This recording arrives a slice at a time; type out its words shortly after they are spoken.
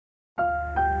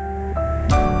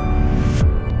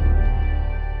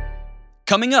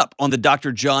coming up on the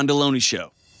Dr. John Delony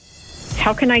Show.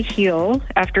 How can I heal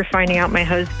after finding out my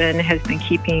husband has been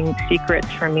keeping secrets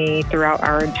from me throughout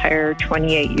our entire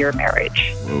 28-year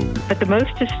marriage? Whoa. But the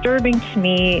most disturbing to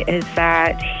me is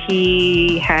that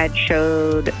he had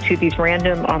showed to these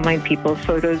random online people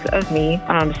photos of me,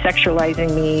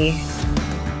 sexualizing me.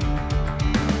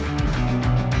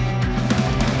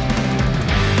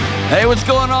 Hey, what's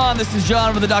going on? This is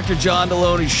John with the Dr. John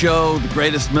Delony Show, the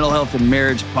greatest mental health and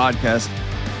marriage podcast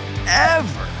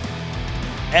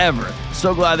ever.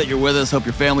 So glad that you're with us. Hope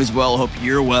your family's well. Hope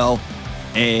you're well.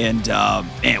 And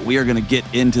man, we are going to get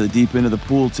into the deep end of the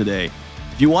pool today.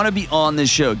 If you want to be on this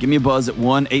show, give me a buzz at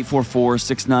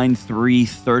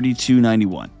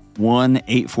 1-844-693-3291.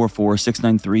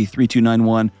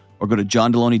 1-844-693-3291, or go to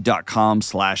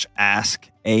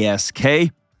johndelony.com/ask.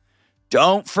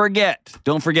 Don't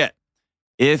forget,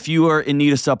 if you are in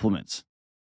need of supplements,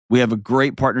 we have a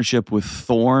great partnership with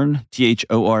Thorne,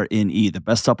 Thorne, the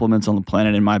best supplements on the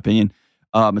planet, in my opinion.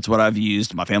 It's what I've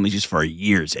used. My family's used for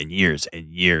years and years and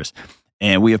years.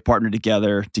 And we have partnered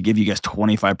together to give you guys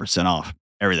 25% off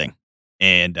everything.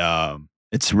 And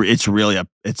it's really a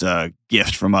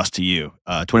gift from us to you.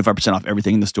 25% off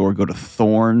everything in the store. Go to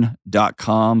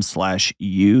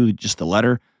thorne.com/u, just the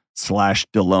letter,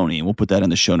 /Delony. And we'll put that in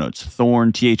the show notes.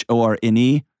 Thorne,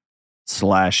 Thorne,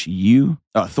 /u,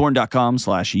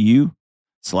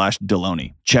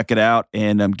 thorne.com/u/Delony. Check it out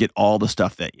and get all the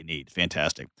stuff that you need.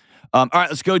 Fantastic. All right,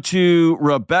 let's go to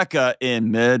Rebecca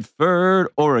in Medford,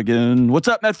 Oregon. What's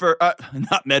up, Medford?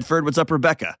 Not Medford. What's up,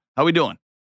 Rebecca? How we doing?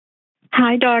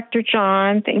 Hi, Dr.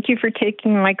 John. Thank you for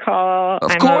taking my call.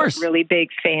 Of course. I'm a really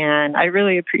big fan. I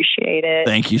really appreciate it.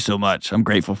 Thank you so much. I'm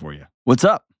grateful for you. What's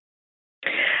up?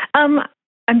 I'm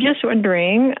just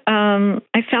wondering,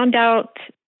 I found out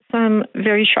some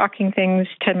very shocking things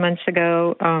 10 months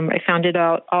ago. I found it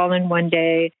out all in one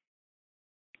day.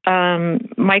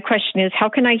 My question is, how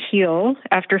can I heal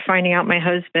after finding out my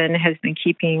husband has been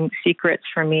keeping secrets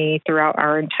from me throughout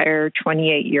our entire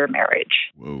 28-year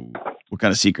marriage? Whoa. What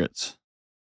kind of secrets?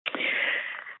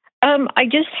 I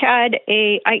just had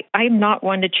I'm not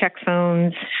one to check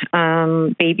phones,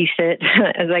 babysit,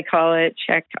 as I call it,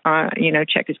 check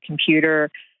his computer.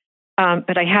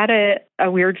 But I had a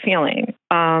weird feeling,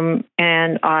 and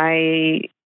I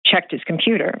checked his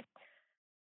computer.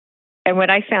 And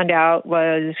what I found out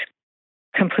was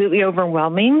completely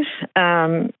overwhelming.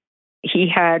 He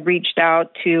had reached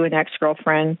out to an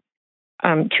ex-girlfriend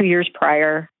 2 years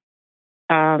prior.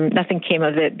 Nothing came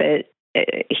of it, but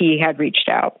he had reached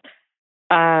out.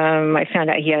 I found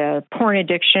out he had a porn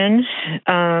addiction,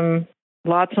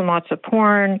 lots and lots of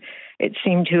porn. It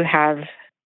seemed to have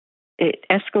it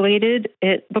escalated,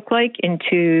 it looked like,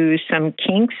 into some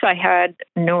kinks I had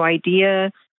no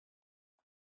idea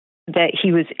that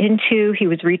he was into. He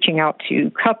was reaching out to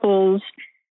couples.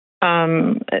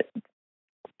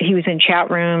 He was in chat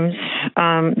rooms.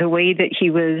 The way that he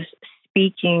was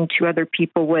speaking to other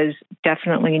people was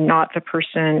definitely not the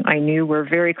person I knew. We're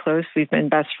very close. We've been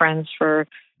best friends for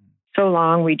so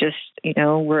long. We just,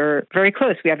 we're very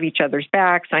close. We have each other's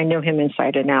backs. I know him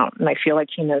inside and out, and I feel like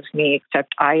he knows me,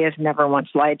 except I have never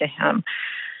once lied to him.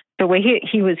 The way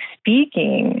he was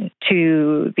speaking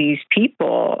to these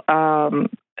people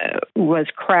was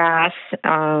crass,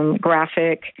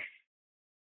 graphic.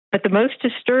 But the most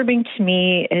disturbing to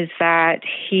me is that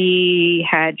he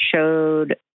had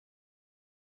showed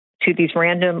to these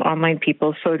random online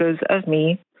people photos of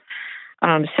me,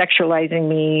 sexualizing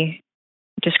me,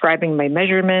 describing my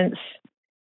measurements,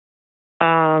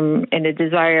 and a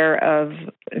desire of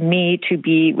me to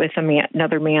be with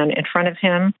another man in front of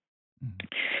him.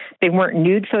 They weren't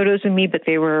nude photos of me, but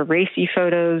they were racy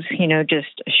photos,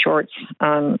 just shorts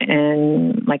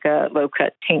and like a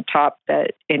low-cut tank top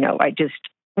that, I just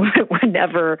would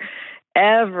never,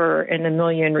 ever in a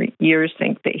million years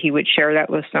think that he would share that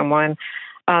with someone.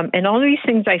 And all these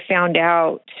things I found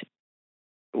out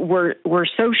were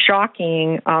so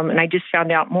shocking, and I just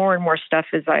found out more and more stuff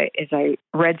as I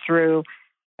read through.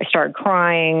 I started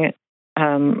crying.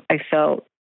 I felt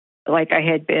like I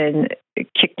had been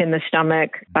kicked in the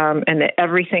stomach, and that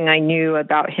everything I knew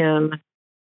about him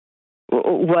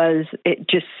it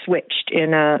just switched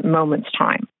in a moment's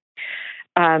time.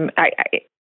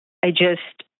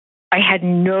 I had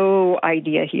no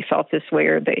idea he felt this way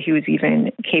or that he was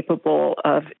even capable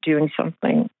of doing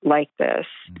something like this.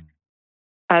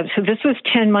 So this was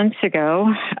 10 months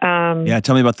ago.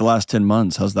 Tell me about the last 10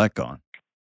 months. How's that gone?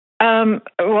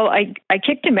 Well, I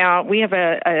kicked him out. We have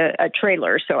a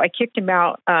trailer, so I kicked him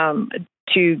out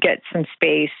to get some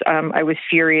space. I was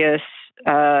furious.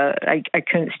 I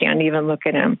couldn't stand to even look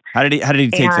at him. How did he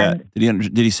take that?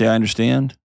 Did he say, I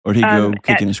understand? Or did he go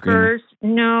kicking and screaming?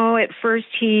 At first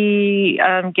he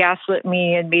gaslit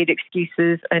me and made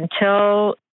excuses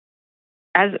until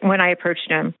when I approached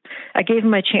him. I gave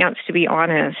him a chance to be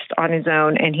honest on his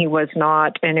own, and he was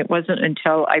not. And it wasn't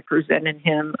until I presented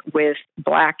him with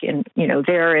black and,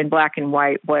 there in black and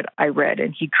white what I read,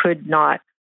 and he could not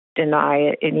deny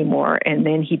it anymore. And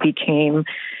then he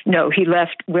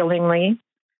left willingly.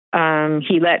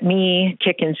 He let me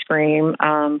kick and scream.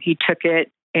 He took it,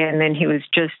 and then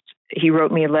he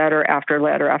wrote me letter after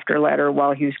letter after letter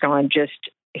while he was gone.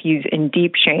 He's in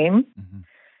deep shame. Mm-hmm.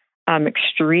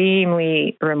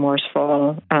 Extremely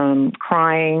remorseful,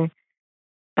 crying.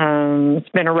 It's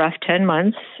been a rough 10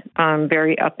 months,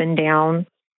 very up and down.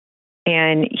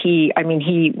 And he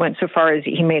went so far as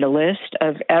he made a list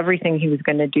of everything he was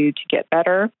going to do to get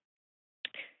better,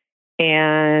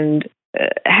 and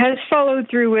has followed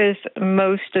through with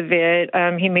most of it.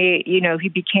 He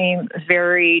became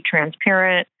very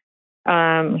transparent.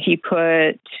 He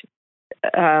put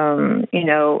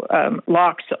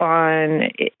locks on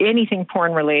anything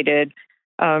porn related.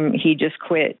 He just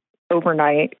quit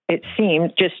overnight. It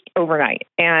seemed just overnight.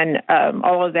 And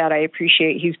all of that I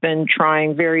appreciate. He's been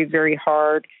trying very, very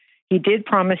hard. He did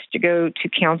promise to go to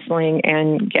counseling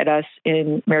and get us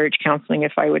in marriage counseling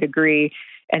if I would agree.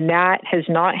 And that has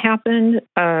not happened.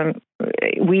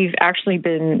 We've actually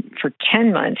been for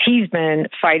 10 months. He's been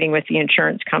fighting with the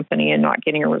insurance company and not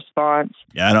getting a response.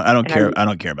 Yeah, I don't care. I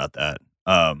don't care about that.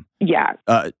 Yeah.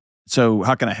 So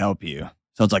how can I help you?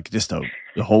 Sounds like just the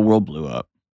whole world blew up.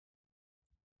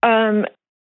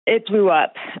 It blew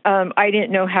up. I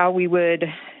didn't know how we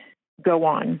would go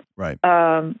on. Right.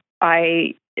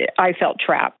 I felt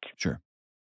trapped. Sure.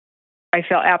 I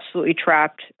felt absolutely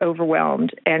trapped,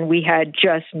 overwhelmed, and we had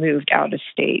just moved out of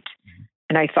state. Mm-hmm.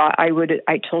 And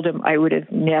I told him I would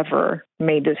have never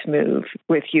made this move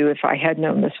with you if I had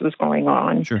known this was going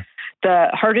on. Sure. The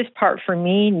hardest part for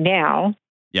me now.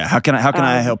 Yeah. How can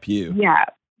I help you? Yeah.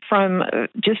 From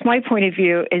just my point of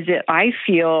view is that I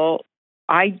feel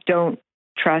I don't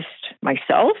trust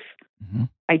myself. Mm-hmm.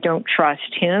 I don't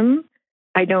trust him.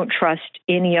 I don't trust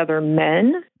any other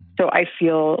men. So I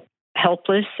feel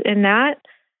helpless in that.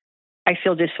 I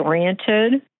feel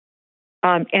disoriented.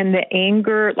 And the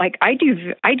anger, like I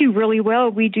do really well.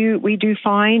 We do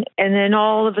fine. And then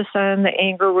all of a sudden the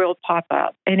anger will pop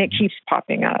up, and it keeps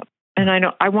popping up. And I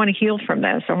know I want to heal from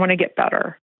this. I want to get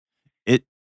better.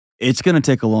 It's going to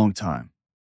take a long time.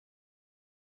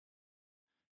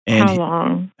 And how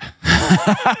long?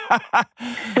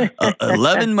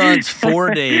 11 months,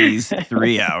 4 days,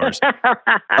 3 hours.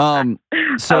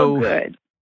 So good.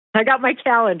 I got my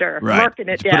calendar. Right. Marking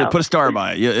it down. Put a star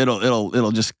by it.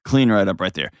 It'll just clean right up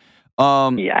right there.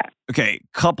 Yeah. Okay.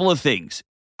 Couple of things.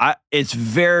 It's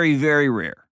very, very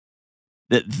rare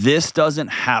that this doesn't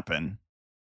happen,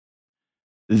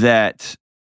 that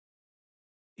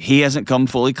he hasn't come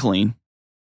fully clean.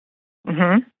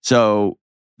 Mm-hmm. So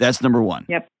that's number one.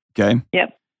 Yep. Okay.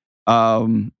 Yep.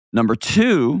 Number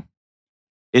two,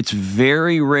 it's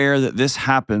very rare that this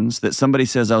happens, that somebody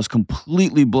says, I was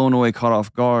completely blown away, caught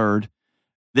off guard.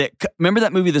 Remember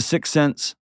that movie, The Sixth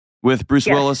Sense, with Bruce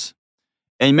Willis?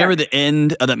 And you remember the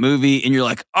end of that movie, and you're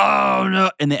like, oh, no.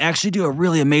 And they actually do a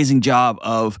really amazing job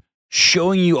of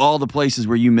showing you all the places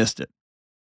where you missed it.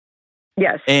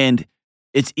 Yes. And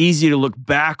it's easy to look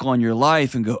back on your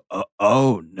life and go,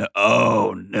 oh,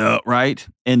 no, right?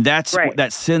 And that's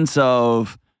that sense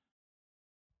of,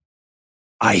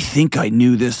 I think I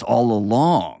knew this all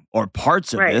along, or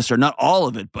parts of this, or not all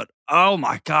of it, but oh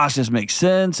my gosh, this makes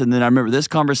sense. And then I remember this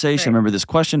conversation, I remember this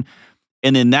question.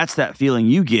 And then that's that feeling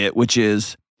you get, which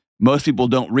is most people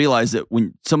don't realize that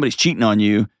when somebody's cheating on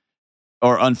you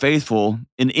or unfaithful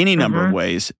in any number of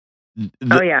ways,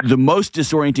 the most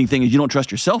disorienting thing is you don't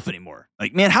trust yourself anymore.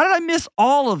 Like, man, how did I miss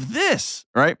all of this?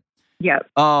 Right? Yep.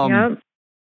 I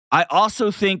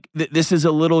also think that this is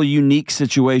a little unique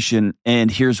situation, and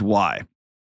here's why.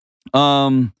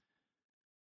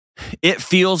 It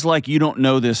feels like you don't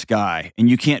know this guy and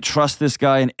you can't trust this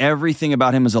guy, and everything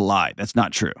about him is a lie. That's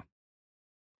not true.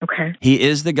 Okay. He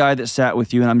is the guy that sat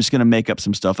with you, and I'm just going to make up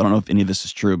some stuff. I don't know if any of this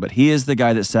is true, but he is the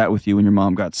guy that sat with you when your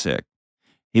mom got sick.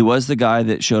 He was the guy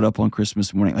that showed up on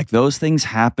Christmas morning. Like, those things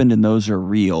happened and those are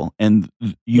real, and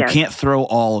you can't throw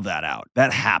all of that out.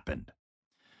 That happened.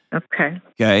 Okay.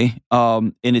 Okay.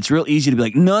 And it's real easy to be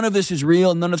like, none of this is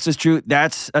real. None of this is true.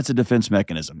 That's a defense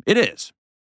mechanism. It is.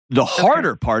 The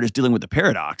harder part is dealing with the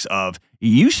paradox of,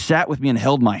 you sat with me and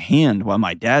held my hand while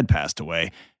my dad passed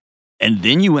away, and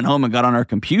then you went home and got on our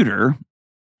computer,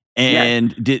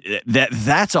 and did that.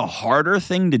 That's a harder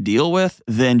thing to deal with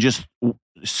than just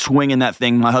swinging that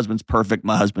thing. My husband's perfect.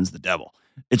 My husband's the devil.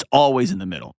 It's always in the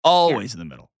middle. Always in the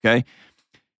middle. Okay.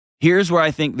 Here's where I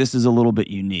think this is a little bit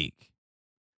unique.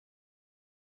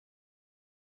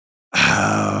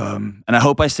 And I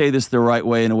hope I say this the right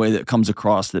way, in a way that comes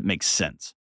across that makes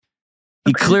sense.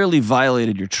 He clearly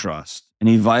violated your trust, and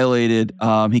he violated,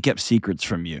 he kept secrets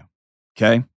from you.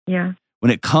 Okay. Yeah. When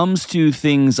it comes to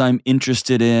things I'm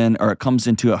interested in, or it comes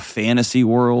into a fantasy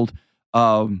world,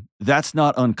 that's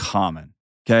not uncommon.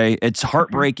 Okay. It's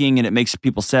heartbreaking and it makes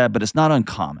people sad, but it's not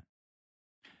uncommon.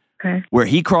 Okay. Where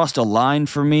he crossed a line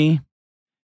for me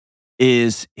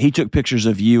is he took pictures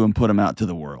of you and put them out to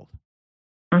the world.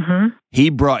 Mm-hmm. He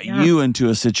brought you into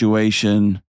a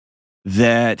situation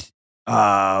that,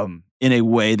 in a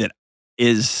way that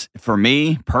is, for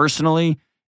me personally,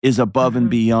 is above and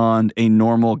beyond a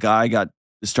normal guy.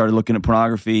 Started looking at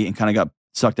pornography and kind of got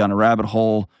sucked down a rabbit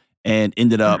hole and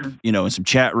ended up, in some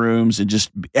chat rooms, and just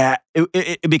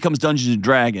it becomes Dungeons and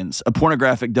Dragons, a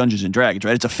pornographic Dungeons and Dragons,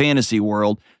 right? It's a fantasy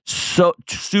world, so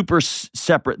super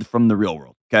separate from the real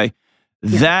world. Okay,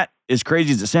 that, as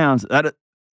crazy as it sounds, that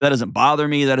doesn't bother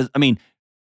me. It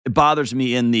bothers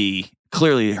me in the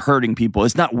clearly hurting people.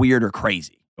 It's not weird or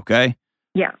crazy. Okay.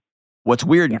 Yeah. What's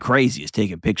weird and crazy is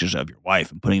taking pictures of your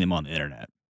wife and putting them on the internet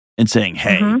and saying,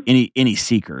 "Hey, any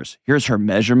seekers? Here's her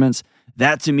measurements."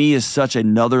 That to me is such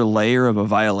another layer of a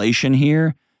violation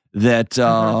here that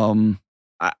I'd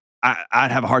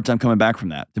have a hard time coming back from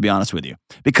that, to be honest with you,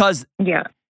 because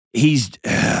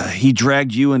he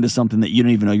dragged you into something that you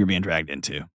don't even know you're being dragged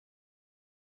into.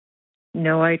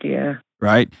 No idea.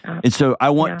 Right. And so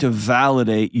I want to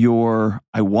validate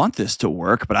I want this to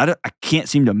work, but I can't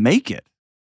seem to make it.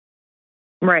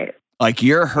 Right. Like,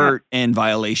 your hurt and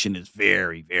violation is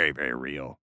very, very, very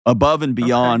real, above and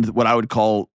beyond what I would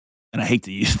call, and I hate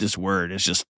to use this word, it's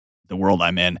just the world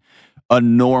I'm in, a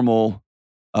normal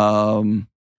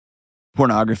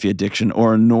pornography addiction,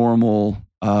 or a normal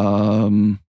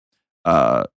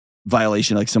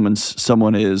violation, like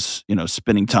someone is,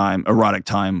 spending erotic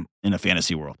time in a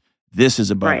fantasy world. This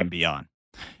is above and beyond.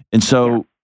 And so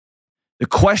the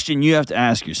question you have to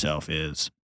ask yourself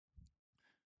is,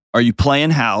 are you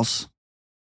playing house,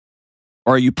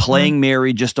 or are you playing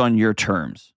married just on your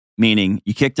terms? Meaning,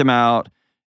 you kicked him out,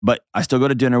 but I still go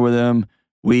to dinner with him.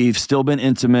 We've still been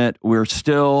intimate. We're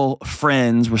still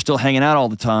friends. We're still hanging out all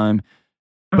the time.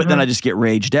 But then I just get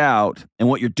raged out. And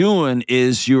what you're doing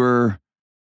is you're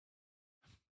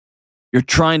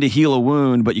trying to heal a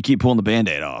wound, but you keep pulling the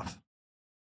Band-Aid off.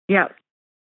 Yeah.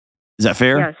 Is that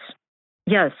fair? Yes.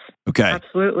 Yes. Okay.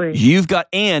 Absolutely. You've got,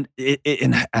 and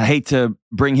I hate to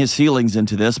bring his feelings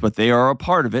into this, but they are a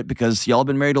part of it, because y'all have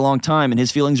been married a long time, and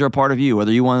his feelings are a part of you,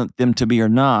 whether you want them to be or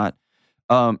not.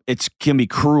 It can be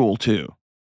cruel too.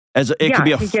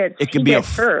 It could be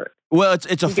hurt. Well,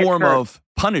 it's a form of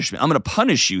punishment. I'm going to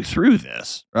punish you through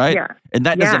this, right? Yeah. And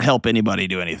that doesn't help anybody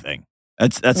do anything.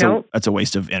 That's a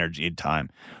waste of energy and time.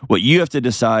 What you have to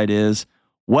decide is,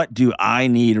 what do I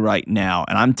need right now?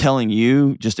 And I'm telling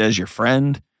you, just as your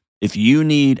friend, if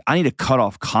I need to cut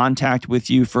off contact with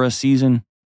you for a season,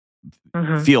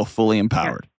 feel fully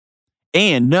empowered.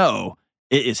 And know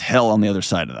it is hell on the other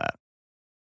side of that.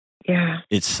 Yeah.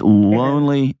 It's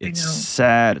lonely, it's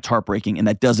sad, it's heartbreaking, and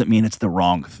that doesn't mean it's the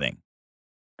wrong thing.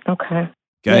 Okay.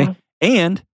 Okay? Yeah.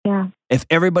 And yeah. If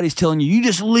everybody's telling you, you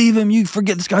just leave him, you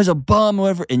forget this guy's a bum,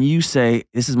 whatever, and you say,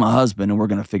 this is my husband and we're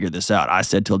going to figure this out. I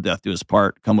said till death do us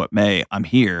part, come what may, I'm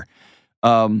here.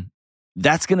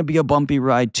 That's going to be a bumpy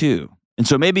ride too. And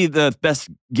so maybe the best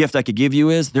gift I could give you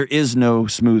is there is no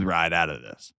smooth ride out of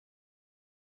this.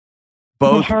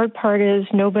 The hard part is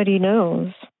nobody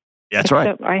knows. That's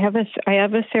right. I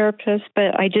have a therapist,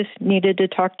 but I just needed to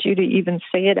talk to you to even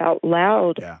say it out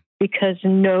loud. Yeah. Because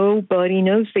nobody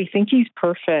knows. They think he's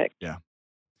perfect. Yeah.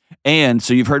 And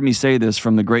so you've heard me say this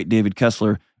from the great David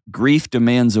Kessler, grief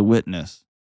demands a witness.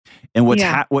 And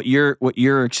what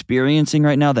you're experiencing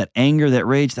right now, that anger, that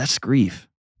rage, that's grief.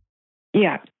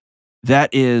 Yeah.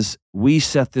 That is, we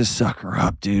set this sucker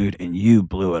up, dude, and you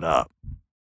blew it up.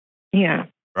 Yeah.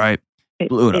 Right?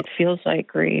 Blew it up. It feels like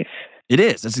grief. It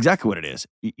is. That's exactly what it is.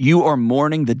 You are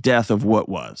mourning the death of what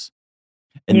was.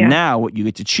 And now what you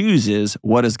get to choose is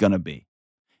what is going to be.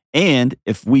 And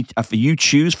if you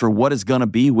choose for what is going to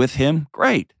be with him,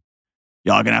 great.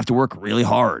 Y'all are going to have to work really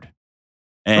hard.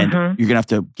 And you're going to have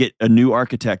to get a new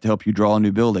architect to help you draw a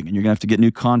new building. And you're going to have to get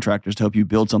new contractors to help you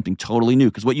build something totally new.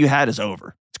 Because what you had is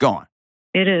over. It's gone.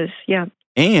 It is, yeah.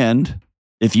 And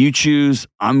if you choose,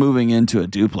 I'm moving into a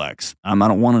duplex. I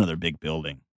don't want another big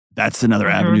building. That's another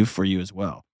avenue for you as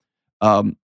well.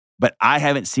 But I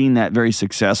haven't seen that very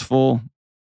successful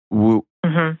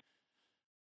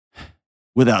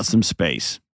without some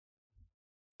space.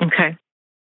 Okay.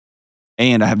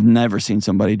 And I have never seen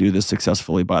somebody do this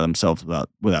successfully by themselves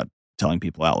without telling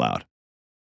people out loud.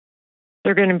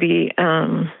 They're going to be,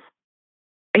 I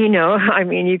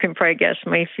mean, you can probably guess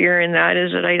my fear in that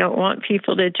is that I don't want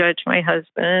people to judge my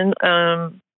husband.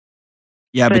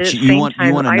 Yeah, but you want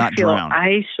to not drown.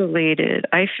 Isolated.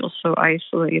 I feel so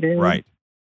isolated. Right.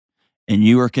 And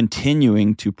you are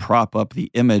continuing to prop up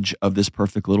the image of this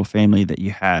perfect little family that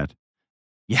you had.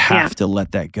 You have to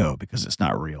let that go because it's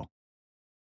not real.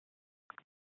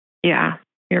 Yeah,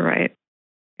 you're right.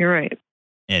 You're right.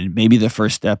 And maybe the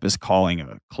first step is calling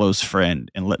a close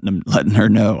friend and letting her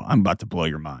know, I'm about to blow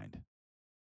your mind.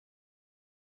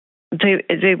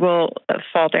 They will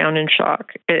fall down in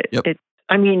shock. I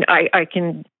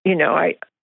can,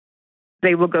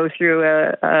 they will go through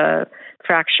a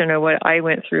fraction of what I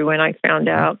went through when I found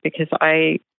out because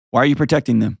Why are you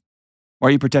protecting them? Why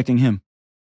are you protecting him?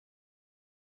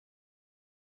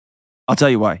 I'll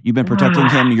tell you why. You've been protecting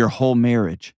him your whole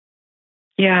marriage.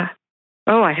 Yeah.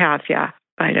 Oh, I have. Yeah,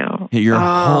 I know. Your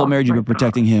whole marriage, you've been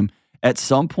protecting him. At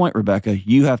some point, Rebecca,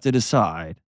 you have to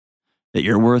decide that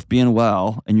you're worth being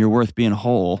well and you're worth being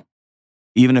whole,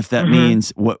 even if that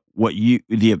means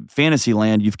the fantasy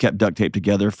land you've kept duct taped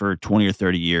together for 20 or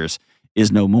 30 years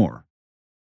is no more.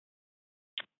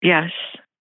 Yes.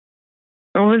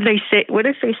 What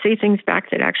if they say things back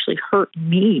that actually hurt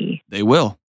me? They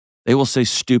will. They will say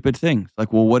stupid things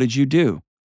like, well, what did you do?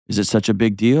 Is it such a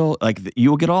big deal? Like, you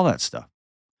will get all that stuff.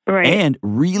 Right. And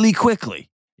really quickly,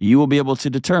 you will be able to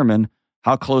determine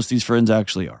how close these friends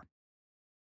actually are.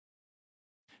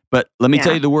 But let me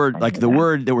tell you the word,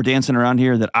 word that we're dancing around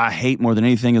here that I hate more than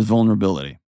anything is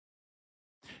vulnerability.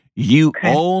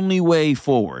 Only way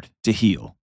forward to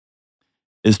heal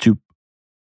is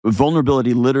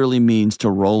vulnerability literally means to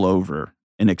roll over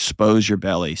and expose your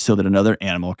belly so that another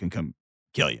animal can come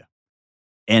kill you,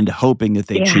 and hoping that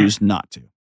they choose not to.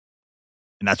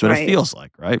 And that's what it feels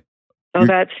like, right? Oh,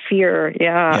 that's fear.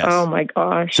 Yeah. Yes. Oh my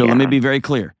gosh. So let me be very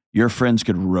clear. Your friends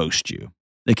could roast you.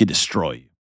 They could destroy you.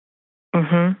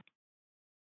 Mm-hmm.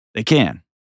 They can.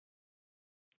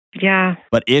 Yeah.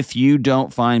 But if you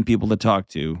don't find people to talk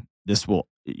to,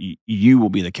 you will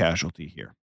be the casualty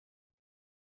here.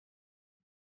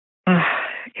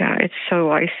 Yeah, it's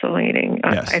so isolating.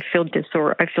 Yes. I feel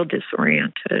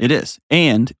disoriented. It is.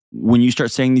 And when you start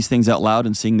saying these things out loud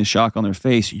and seeing the shock on their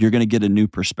face, you're going to get a new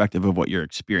perspective of what you're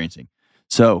experiencing.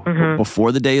 So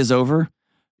before the day is over,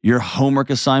 your homework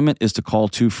assignment is to call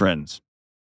 2 friends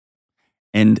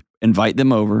and invite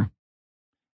them over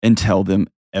and tell them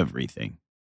everything.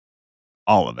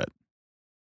 All of it.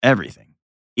 Everything.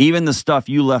 Even the stuff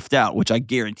you left out, which I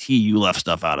guarantee you left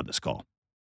stuff out of this call.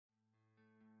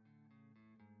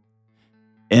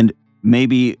 And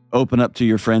maybe open up to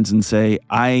your friends and say,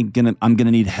 I'm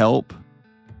gonna need help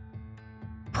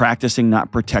practicing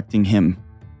not protecting him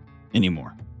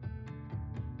anymore.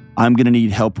 I'm gonna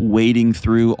need help wading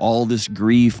through all this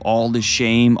grief, all this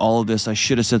shame, all of this. I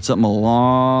should have said something a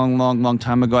long, long, long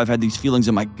time ago. I've had these feelings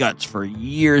in my guts for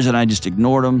years and I just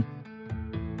ignored them.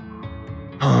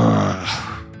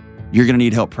 You're gonna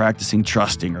need help practicing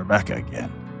trusting Rebecca again.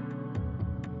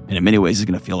 And in many ways, it's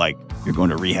gonna feel like you're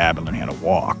going to rehab and learn how to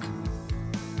walk.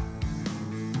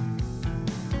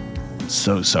 I'm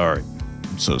so sorry.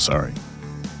 I'm so sorry.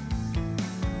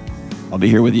 I'll be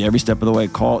here with you every step of the way.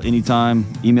 Call anytime,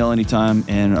 email anytime,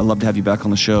 and I'd love to have you back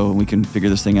on the show and we can figure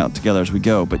this thing out together as we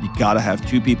go. But you got to have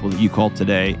 2 people that you call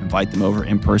today, invite them over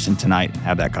in person tonight and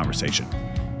have that conversation.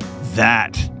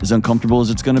 That, as uncomfortable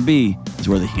as it's going to be, is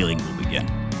where the healing will begin.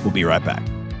 We'll be right back.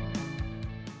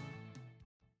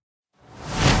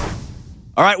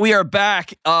 All right, we are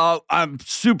back. I'm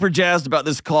super jazzed about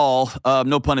this call.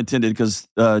 No pun intended, because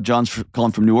John's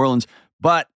calling from New Orleans.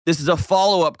 But this is a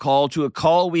follow-up call to a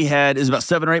call we had about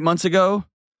 7 or 8 months ago.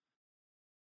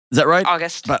 Is that right?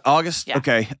 August. About August? Yeah.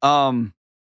 Okay. A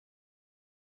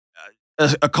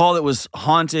call that was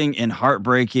haunting and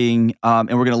heartbreaking. And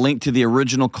we're going to link to the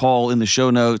original call in the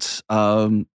show notes.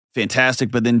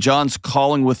 Fantastic. But then John's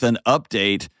calling with an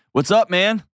update. What's up,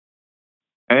 man?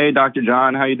 Hey, Dr.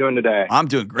 John. How you doing today? I'm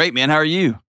doing great, man. How are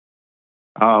you?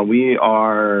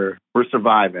 We're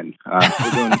surviving.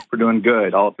 We're doing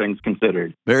good, all things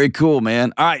considered. Very cool,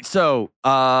 man. All right. So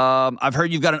I've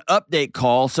heard you've got an update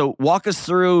call. So walk us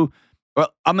through.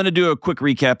 Well, I'm going to do a quick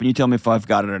recap and you tell me if I've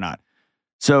got it or not.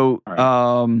 So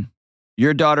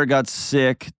your daughter got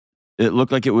sick. It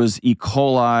looked like it was E.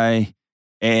 coli.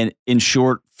 And in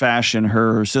short fashion,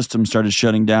 her system started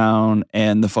shutting down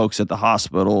and the folks at the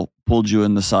hospital pulled you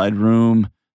in the side room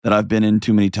that I've been in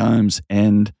too many times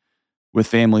and with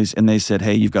families. And they said,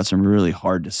 hey, you've got some really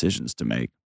hard decisions to make.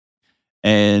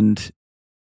 And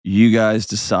you guys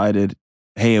decided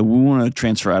hey, we want to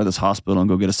transfer out of this hospital and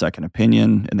go get a second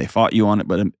opinion. And they fought you on it,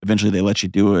 but eventually they let you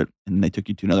do it. And they took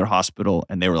you to another hospital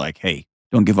and they were like, hey,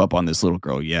 don't give up on this little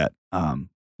girl yet.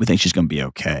 We think she's going to be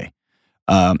okay.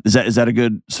 Is that a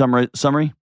good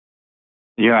summary?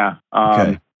 Yeah.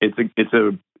 Okay. It's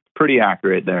a pretty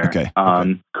accurate there. Okay.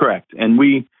 Correct. And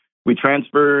we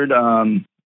transferred,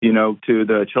 to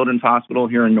the Children's Hospital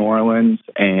here in New Orleans,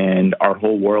 and our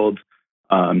whole world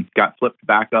got flipped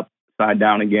back upside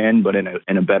down again, but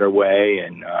in a better way.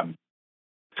 And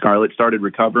Scarlett started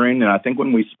recovering. And I think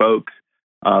when we spoke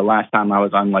last time, I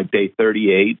was on like day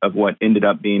 38 of what ended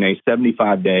up being a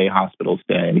 75-day hospital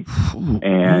stay. Ooh,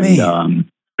 and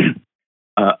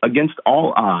against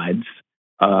all odds,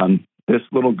 this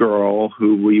little girl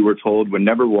who we were told would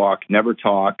never walk, never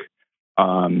talk,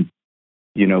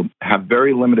 have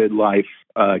very limited life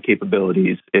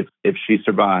capabilities if she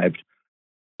survived,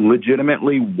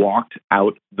 legitimately walked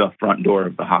out the front door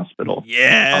of the hospital.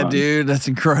 Yeah, dude, that's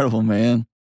incredible, man.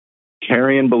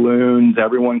 Carrying balloons,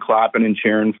 everyone clapping and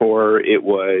cheering for her. It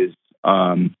was,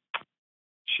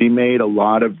 she made a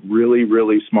lot of really,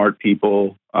 really smart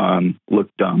people look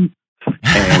dumb,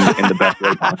 and in the best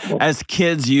way possible. As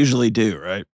kids usually do,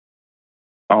 right?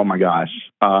 Oh my gosh.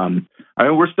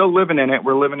 We're still living in it.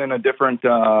 We're living in a different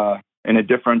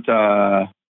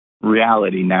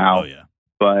reality now. Oh yeah.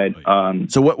 But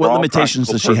so what limitations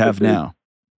does she have now?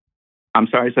 I'm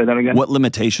sorry, say that again. What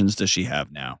limitations does she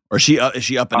have now? Or is she up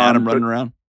and at 'em running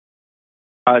around?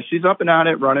 She's up and at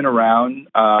it, running around.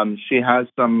 She has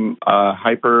some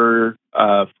hyper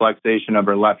flexation of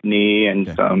her left knee, and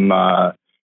some.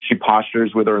 She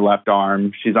postures with her left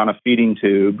arm. She's on a feeding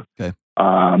tube. Okay.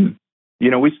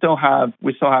 We still have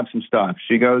some stuff.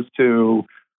 She goes to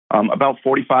about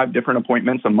 45 different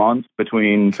appointments a month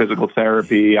between physical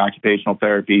therapy, occupational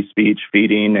therapy, speech,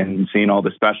 feeding, and seeing all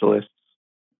the specialists.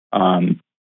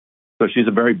 So she's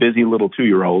a very busy little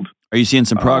 2-year-old. Are you seeing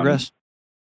some progress?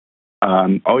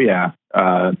 Oh yeah.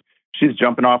 She's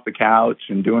jumping off the couch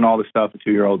and doing all the stuff a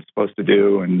 2-year-old is supposed to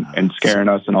do, and scaring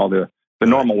us in all the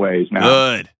normal ways now.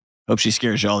 Good. Hope she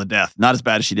scares you all to death. Not as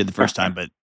bad as she did the first time, but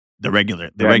the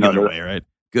regular way, right?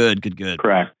 Good.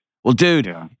 Correct. Well,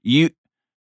 dude, you,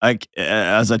 like,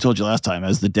 as I told you last time,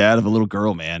 as the dad of a little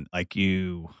girl, man, like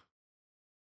you've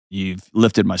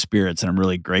lifted my spirits, and I'm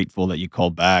really grateful that you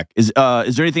called back. Is there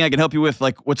anything I can help you with?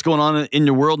 Like, what's going on in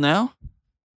your world now?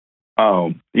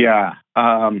 Oh yeah.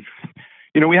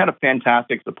 We had a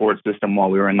fantastic support system while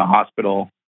we were in the hospital,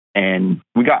 and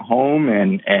we got home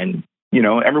and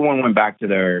everyone went back to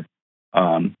their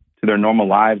normal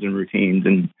lives and routines.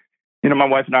 And, my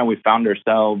wife and I, we found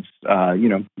ourselves,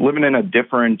 living in a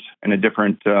different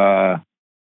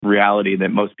reality that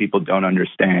most people don't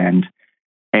understand.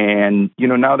 And,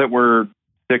 now that we're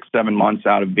 6-7 months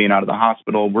out of being out of the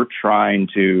hospital, we're trying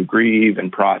to grieve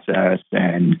and process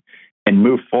and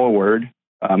move forward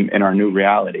in our new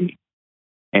reality.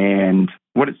 And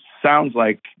what it sounds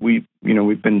like, we've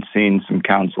been seeing some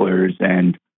counselors,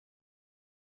 and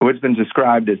what's been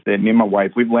described is that me and my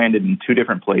wife, we've landed in 2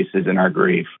 different places in our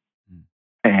grief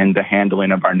and the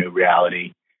handling of our new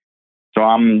reality. So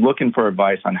I'm looking for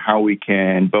advice on how we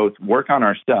can both work on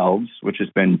ourselves, which has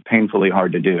been painfully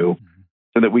hard to do,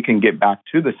 so that we can get back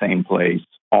to the same place,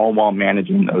 all while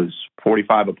managing those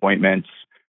 45 appointments,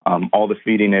 all the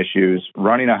feeding issues,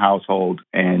 running a household,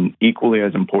 and equally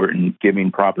as important,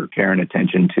 giving proper care and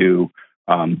attention to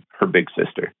her big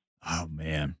sister. Oh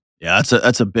man. Yeah,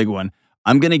 that's a big one.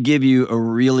 I'm going to give you a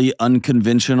really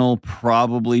unconventional,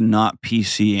 probably not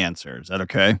PC answer. Is that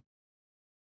okay?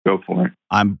 Go for it.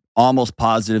 I'm almost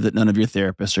positive that none of your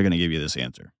therapists are going to give you this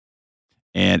answer.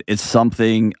 And it's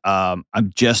something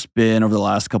I've just been, over the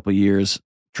last couple of years,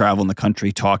 traveling the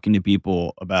country, talking to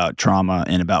people about trauma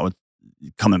and about what's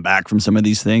coming back from some of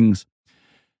these things.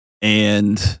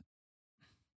 And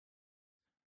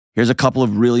here's a couple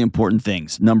of really important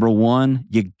things. Number one,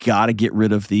 you got to get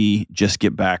rid of the just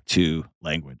get back to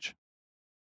language.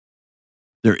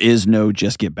 There is no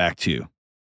just get back to.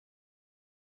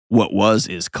 What was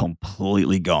is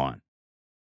completely gone.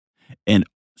 And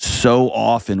so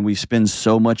often we spend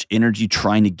so much energy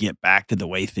trying to get back to the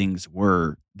way things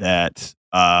were that,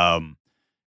 and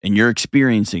you're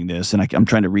experiencing this, and I'm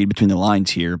trying to read between the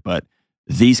lines here, but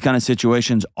these kind of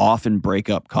situations often break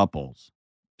up couples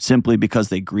simply because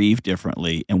they grieve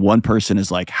differently. And one person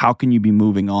is like, how can you be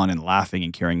moving on and laughing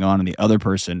and carrying on? And the other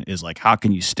person is like, how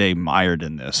can you stay mired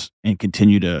in this and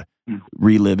continue to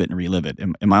relive it and relive it?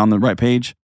 Am I on the right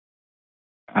page?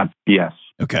 Yes.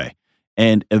 Okay.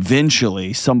 And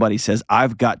eventually somebody says,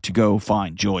 I've got to go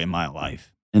find joy in my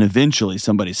life. And eventually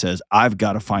somebody says, I've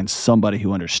got to find somebody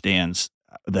who understands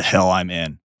the hell I'm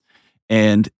in.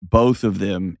 And both of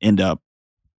them end up,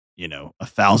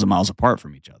 1,000 miles apart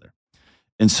from each other.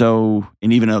 And so,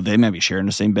 and even though they may be sharing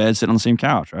the same bed, sitting on the same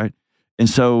couch, right? And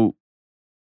so,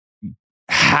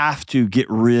 have to get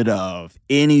rid of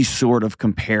any sort of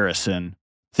comparison.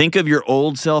 Think of your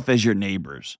old self as your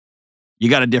neighbors. You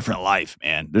got a different life,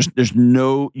 man. There's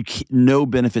no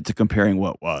benefit to comparing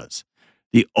what was.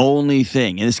 The only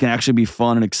thing, and this can actually be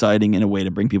fun and exciting in a way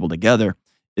to bring people together,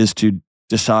 is to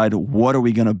decide, what are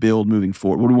we going to build moving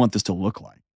forward? What do we want this to look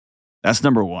like? That's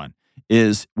number one,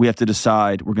 is we have to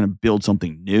decide we're going to build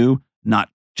something new, not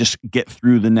just get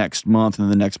through the next month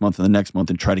and the next month and the next month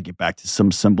and try to get back to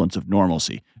some semblance of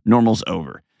normalcy. Normal's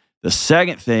over. The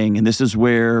second thing, and this is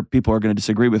where people are going to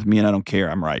disagree with me, and I don't care,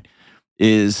 I'm right,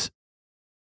 is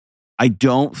I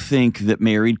don't think that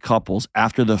married couples,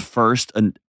 after the first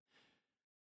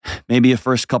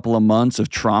couple of months of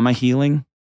trauma healing,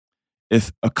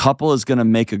 if a couple is going to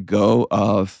make a go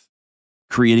of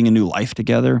creating a new life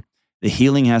together, the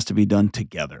healing has to be done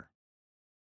together.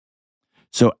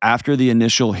 So after the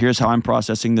initial, here's how I'm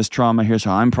processing this trauma, here's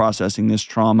how I'm processing this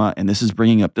trauma, and this is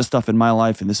bringing up this stuff in my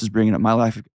life, and this is bringing up my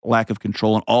life, lack of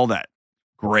control and all that.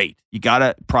 Great. You got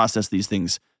to process these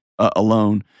things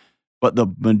alone. But the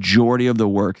majority of the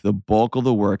work, the bulk of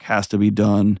the work has to be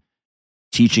done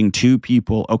teaching two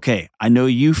people, okay, I know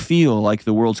you feel like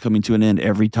the world's coming to an end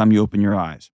every time you open your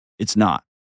eyes. It's not.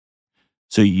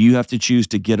 So you have to choose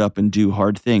to get up and do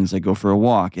hard things, like go for a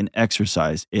walk and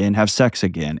exercise and have sex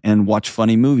again and watch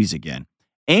funny movies again.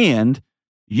 And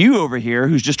you over here,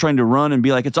 who's just trying to run and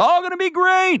be like, it's all going to be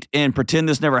great and pretend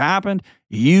this never happened,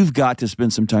 you've got to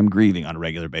spend some time grieving on a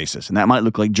regular basis. And that might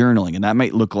look like journaling, and that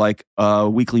might look like a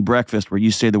weekly breakfast where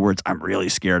you say the words, I'm really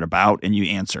scared about, and you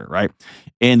answer, right?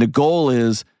 And the goal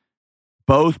is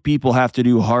both people have to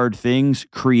do hard things,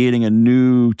 creating a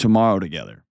new tomorrow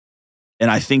together.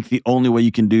 And I think the only way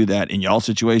you can do that in y'all's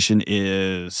situation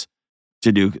is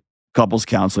to do couples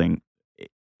counseling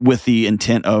with the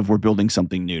intent of, we're building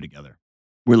something new together.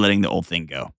 We're letting the old thing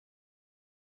go.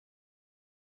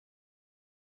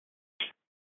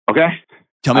 Okay.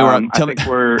 Tell me how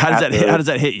does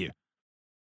that hit you?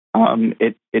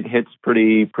 It hits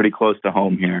pretty close to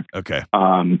home here. Okay.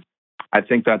 I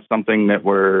think that's something that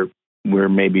we're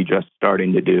maybe just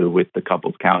starting to do with the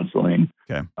couples counseling.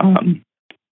 Okay.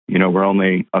 We're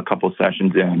only a couple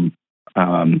sessions in.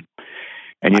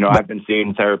 I've been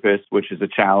seeing therapists, which is a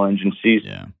challenge, and she's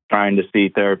trying to see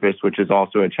therapists, which is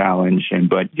also a challenge.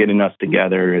 But getting us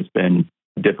together has been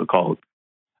difficult.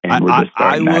 And we're just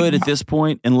I would at this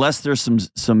point, unless there's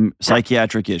some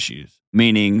psychiatric issues,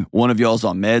 meaning one of y'all's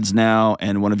on meds now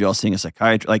and one of y'all seeing a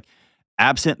psychiatrist, like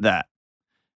absent that,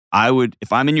 I would,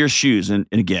 if I'm in your shoes, and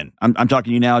again, I'm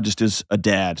talking to you now just as a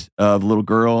dad of a little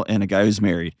girl and a guy who's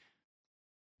married,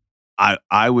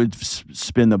 I would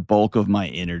spend the bulk of my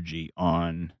energy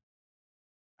on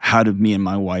how do me and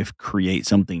my wife create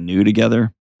something new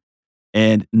together,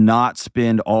 and not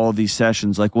spend all of these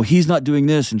sessions like, well, he's not doing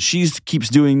this and she keeps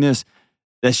doing this.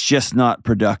 That's just not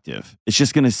productive. It's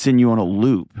just going to send you on a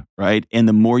loop, right? And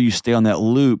the more you stay on that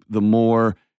loop, the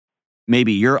more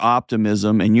maybe your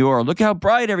optimism and look how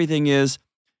bright everything is,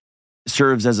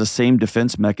 serves as the same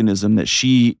defense mechanism that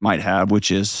she might have, which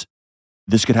is,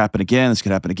 this could happen again, this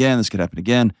could happen again, this could happen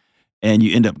again. And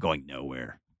you end up going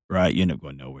nowhere, right? You end up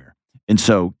going nowhere. And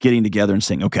so getting together and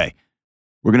saying, okay,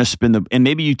 we're going to and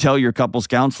maybe you tell your couples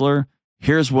counselor,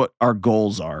 here's what our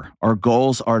goals are. Our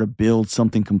goals are to build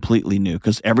something completely new,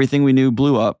 because everything we knew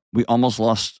blew up. We almost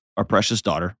lost our precious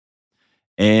daughter.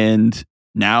 And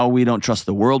now we don't trust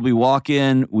the world we walk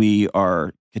in. We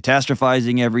are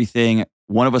catastrophizing everything.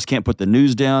 One of us can't put the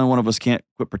news down. One of us can't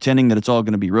quit pretending that it's all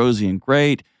going to be rosy and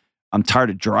great. I'm tired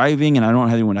of driving and I don't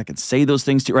have anyone I can say those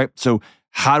things to, right? So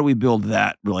how do we build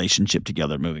that relationship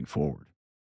together moving forward?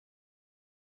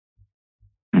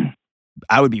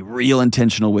 I would be real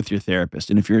intentional with your therapist.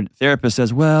 And if your therapist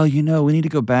says, well, we need to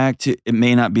go back to, it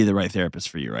may not be the right therapist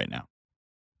for you right now.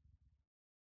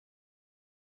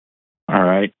 All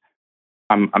right.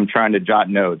 I'm trying to jot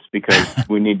notes because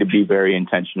we need to be very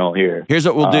intentional here. Here's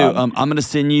what we'll do. I'm going to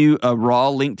send you a raw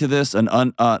link to this, an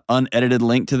unedited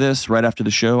link to this right after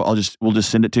the show. We'll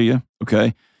just send it to you.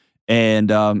 Okay.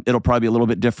 And it'll probably be a little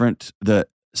bit different.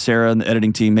 Sarah and the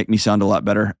editing team make me sound a lot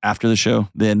better after the show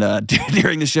than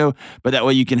during the show. But that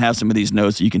way you can have some of these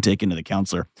notes that you can take into the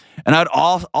counselor. And I'd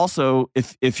also,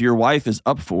 if your wife is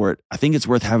up for it, I think it's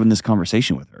worth having this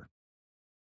conversation with her.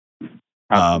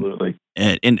 Absolutely.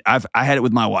 And I had it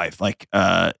with my wife, like,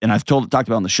 and I've talked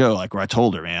about on the show, like, where I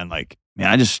told her, man,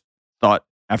 I just thought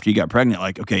after you got pregnant,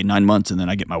 like, okay, 9 months and then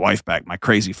I get my wife back, my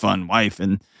crazy fun wife.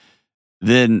 And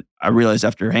Then I realized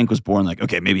after Hank was born, like,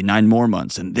 okay, maybe 9 more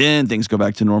months, and then things go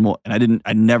back to normal. And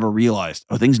I never realized,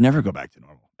 things never go back to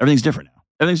normal. Everything's different now.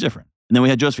 Everything's different. And then we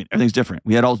had Josephine. Everything's different.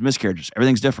 We had all those miscarriages.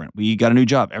 Everything's different. We got a new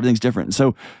job. Everything's different. And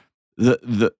so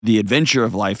the adventure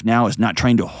of life now is not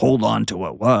trying to hold on to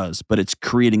what was, but it's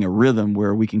creating a rhythm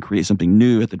where we can create something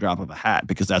new at the drop of a hat,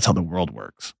 because that's how the world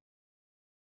works.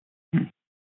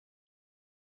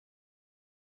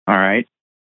 All right.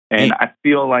 And I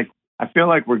feel like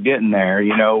we're getting there.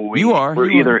 You know, we're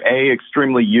either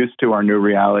extremely used to our new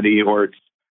reality, or it's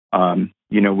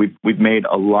we've made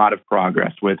a lot of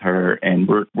progress with her, and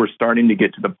we're starting to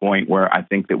get to the point where I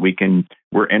think that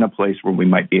we're in a place where we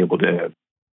might be able to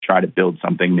try to build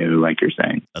something new, like you're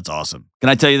saying. That's awesome. Can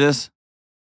I tell you this?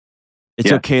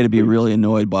 It's okay to be really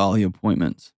annoyed by all the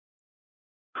appointments.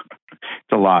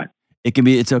 It's a lot.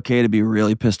 It's okay to be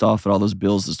really pissed off at all those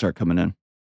bills that start coming in.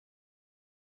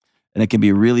 And it can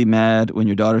be really mad when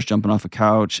your daughter's jumping off a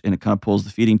couch and it kind of pulls the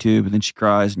feeding tube, and then she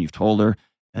cries and you've told her,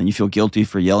 and you feel guilty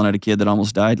for yelling at a kid that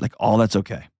almost died. Like, all that's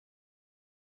okay.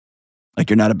 Like,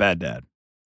 you're not a bad dad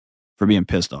for being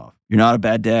pissed off. You're not a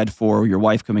bad dad for your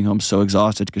wife coming home so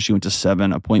exhausted because she went to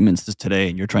 7 appointments today,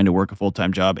 and you're trying to work a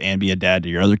full-time job and be a dad to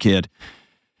your other kid,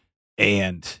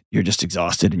 and you're just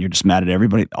exhausted and you're just mad at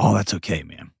everybody. All that's okay,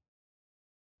 man.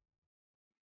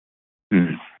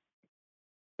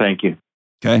 Thank you.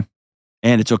 Okay.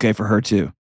 And it's okay for her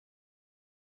too.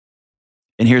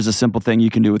 And here's a simple thing you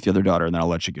can do with the other daughter, and then I'll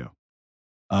let you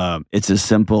go. It's as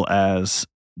simple as,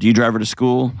 do you drive her to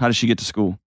school? How does she get to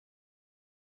school?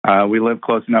 We live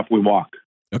close enough. We walk.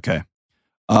 Okay.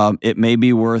 It may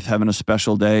be worth having a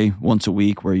special day once a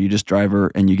week where you just drive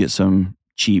her and you get some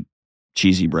cheap,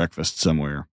 cheesy breakfast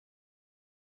somewhere.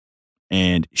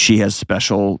 And she has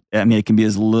it can be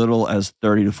as little as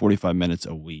 30 to 45 minutes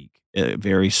a week. A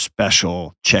very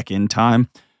special check-in time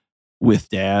with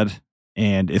dad.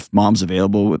 And if mom's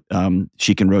available,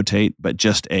 she can rotate, but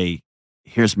just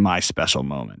here's my special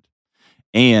moment.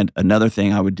 And another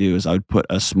thing I would do is I would put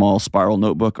a small spiral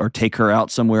notebook, or take her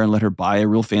out somewhere and let her buy a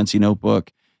real fancy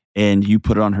notebook, and you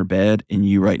put it on her bed and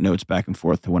you write notes back and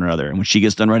forth to one another. And when she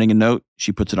gets done writing a note,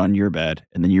 she puts it on your bed,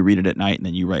 and then you read it at night, and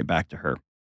then you write back to her.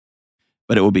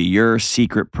 But it will be your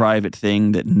secret, private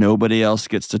thing that nobody else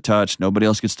gets to touch, nobody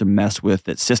else gets to mess with,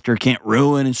 that sister can't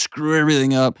ruin and screw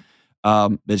everything up.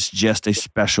 It's just a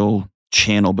special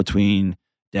channel between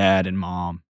dad and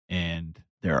mom and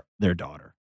their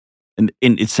daughter. And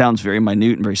it sounds very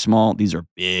minute and very small. These are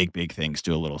big, big things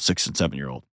to a little 6 and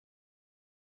 7-year-old.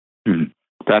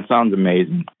 That sounds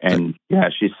amazing. And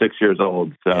she's 6 years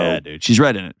old. So yeah, dude, she's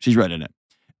right in it.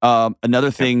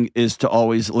 Another thing is to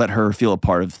always let her feel a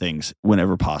part of things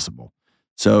whenever possible.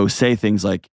 So say things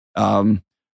like,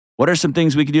 what are some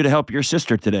things we could do to help your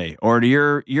sister today? Or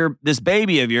to this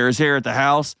baby of yours here at the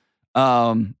house?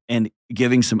 And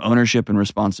giving some ownership and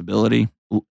responsibility,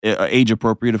 age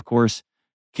appropriate, of course,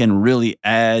 can really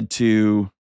add to,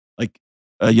 like,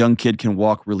 a young kid can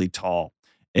walk really tall.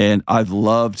 And I've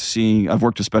worked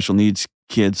with special needs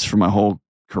kids for my whole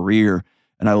career,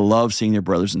 and I love seeing their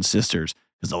brothers and sisters,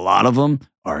 because a lot of them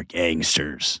are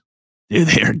gangsters. Dude,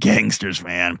 they are gangsters,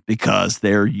 man, because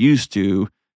they're used to,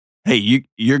 hey,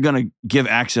 you're going to give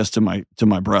access to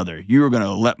my brother. You're going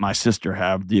to let my sister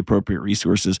have the appropriate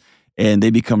resources, and they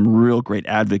become real great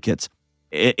advocates.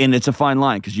 And it's a fine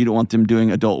line, because you don't want them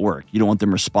doing adult work. You don't want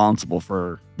them responsible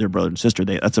for their brother and sister.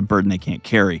 That's a burden they can't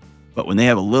carry. But when they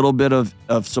have a little bit of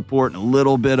support and a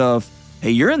little bit of,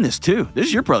 hey, you're in this too. This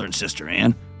is your brother and sister,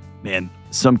 man. Man,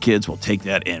 some kids will take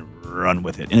that and run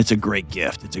with it. And it's a great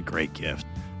gift.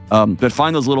 But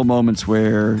find those little moments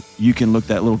where you can look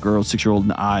that little girl, 6-year-old, in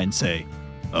the eye and say,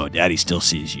 oh, daddy still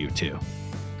sees you too.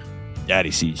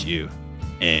 Daddy sees you.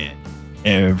 And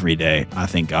every day I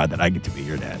thank God that I get to be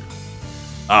your dad.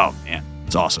 Oh, man,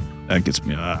 it's awesome. That gets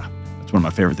me, that's one of my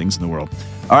favorite things in the world.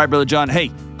 All right, Brother John,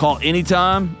 hey, call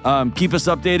anytime. Keep us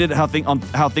updated on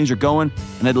how things are going.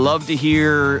 And I'd love to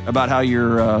hear about how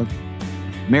your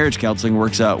marriage counseling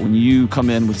works out when you come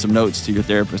in with some notes to your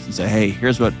therapist and say, hey,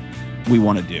 here's what we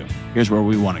want to do. Here's where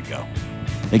we want to go.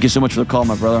 Thank you so much for the call,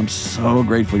 my brother. I'm so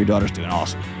grateful your daughter's doing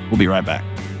awesome. We'll be right back.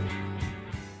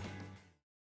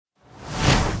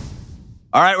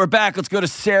 All right, we're back. Let's go to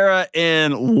Sarah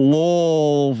in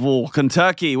Louisville,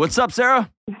 Kentucky. What's up, Sarah?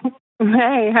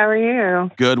 Hey, how are you?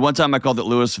 Good. One time I called it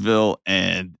Louisville,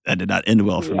 and that did not end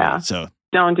well for me. So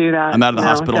don't do that. I'm out of the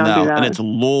hospital now, and it's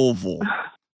Louisville.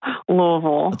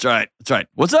 Louisville. That's right.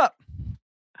 What's up?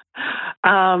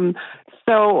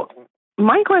 So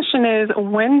my question is,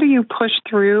 when do you push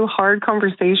through hard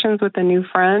conversations with a new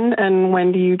friend, and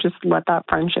when do you just let that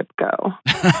friendship go?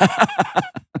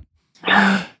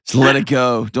 Just let it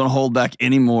go. Don't hold back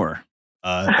anymore.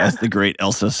 As the great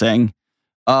Elsa sang.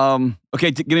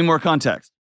 Okay, give me more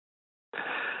context.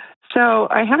 So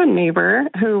I have a neighbor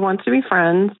who wants to be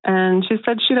friends, and she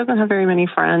said she doesn't have very many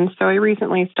friends. So I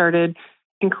recently started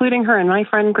including her in my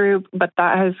friend group, but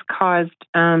that has caused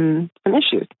some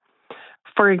issues.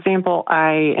 For example,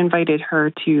 I invited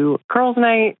her to girls'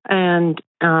 night, and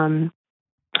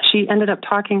she ended up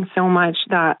talking so much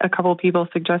that a couple of people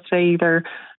suggested I either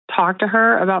talk to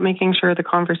her about making sure the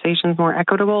conversation's more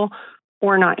equitable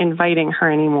or not inviting her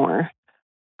anymore.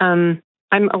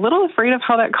 I'm a little afraid of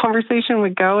how that conversation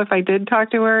would go if I did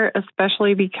talk to her,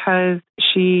 especially because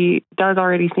she does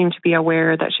already seem to be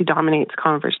aware that she dominates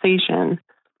conversation.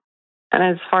 And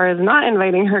as far as not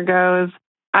inviting her goes,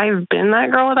 I've been that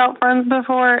girl without friends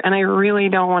before, and I really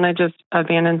don't want to just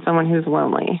abandon someone who's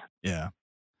lonely. Yeah.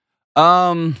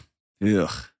 Ugh.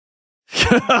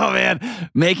 Oh man,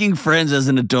 making friends as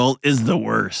an adult is the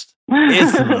worst.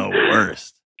 It's the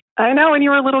worst. I know. When you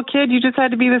were a little kid, you just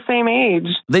had to be the same age.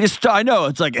 I know.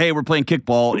 It's like, hey, we're playing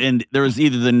kickball, and there was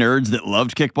either the nerds that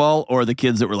loved kickball or the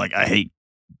kids that were like, I hate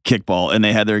kickball, and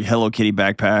they had their Hello Kitty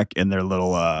backpack and their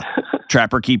little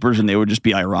trapper keepers, and they would just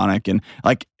be ironic and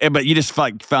like. But you just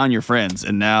like found your friends,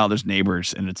 and now there's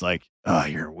neighbors, and it's like, oh,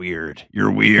 you're weird.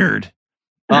 You're weird.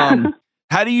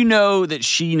 How do you know that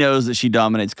she knows that she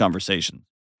dominates conversation?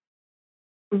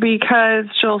 Because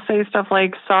she'll say stuff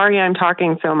like, sorry, I'm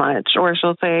talking so much. Or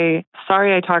she'll say,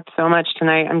 sorry, I talked so much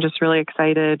tonight. I'm just really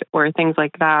excited. Or things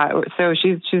like that. So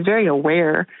she's very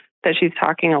aware that she's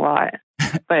talking a lot.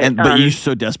 But, but you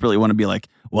so desperately want to be like,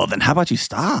 well, then how about you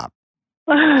stop?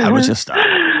 How about you stop?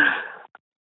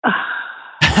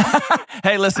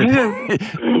 Hey,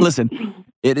 listen,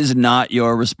 it is not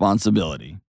your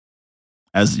responsibility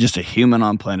as just a human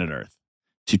on planet Earth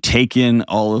to take in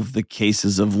all of the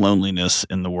cases of loneliness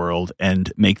in the world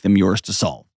and make them yours to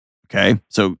solve. Okay?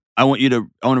 So I want to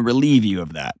relieve you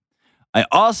of that. I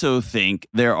also think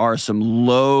there are some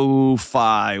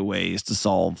lo-fi ways to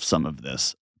solve some of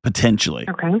this, potentially.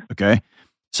 Okay?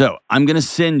 So I'm going to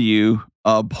send you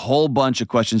a whole bunch of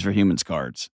questions for humans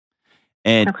cards.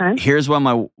 And here's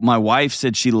why my wife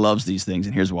said she loves these things,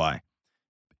 and here's why.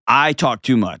 I talk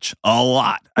too much, a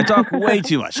lot. I talk way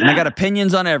too much, and I got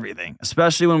opinions on everything,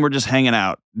 especially when we're just hanging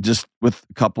out, just with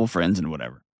a couple of friends and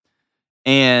whatever.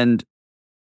 And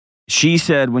she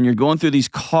said, when you're going through these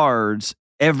cards,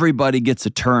 everybody gets a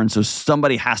turn, so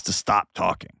somebody has to stop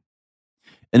talking.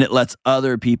 And it lets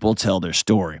other people tell their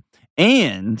story.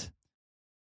 And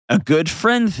a good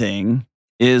friend thing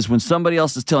is when somebody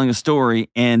else is telling a story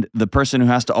and the person who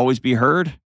has to always be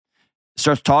heard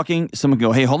starts talking, someone can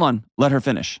go, hey, hold on, let her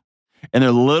finish. And there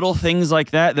are little things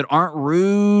like that aren't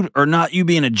rude or not you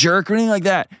being a jerk or anything like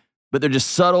that, but they're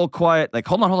just subtle, quiet, like,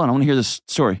 hold on, I want to hear this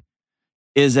story.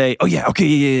 Oh yeah, okay,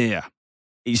 yeah.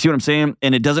 You see what I'm saying?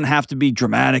 And it doesn't have to be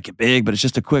dramatic and big, but it's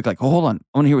just a quick, like, oh, hold on,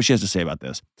 I want to hear what she has to say about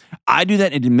this. I do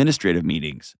that in administrative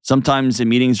meetings. Sometimes in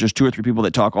meetings, there's 2 or 3 people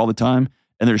that talk all the time,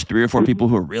 and there's 3 or 4 people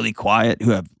who are really quiet,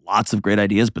 who have lots of great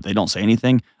ideas, but they don't say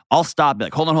anything. I'll stop, be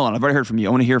like, hold on, I've already heard from you.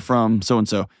 I want to hear from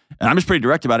so-and-so. And I'm just pretty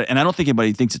direct about it. And I don't think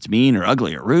anybody thinks it's mean or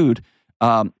ugly or rude.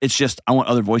 It's just, I want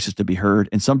other voices to be heard.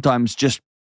 And sometimes just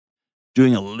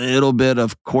doing a little bit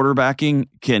of quarterbacking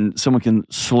someone can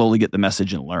slowly get the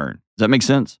message and learn. Does that make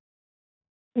sense?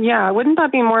 Yeah. Wouldn't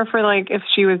that be more for like if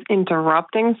she was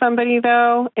interrupting somebody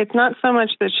though? It's not so much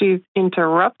that she's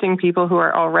interrupting people who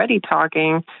are already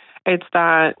talking. It's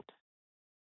that,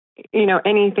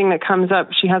 anything that comes up,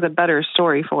 she has a better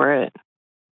story for it.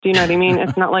 Do you know what I mean?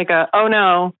 It's not like oh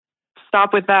no,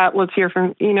 stop with that. Let's hear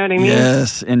from, you know what I mean?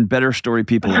 Yes. And better story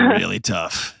people are really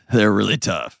tough. They're really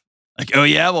tough. Like, oh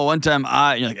yeah, well, one time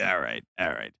you're like, all right.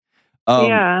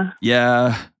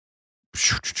 Yeah.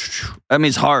 I mean,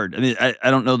 it's hard. I mean,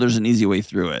 I don't know there's an easy way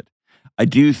through it. I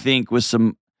do think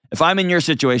if I'm in your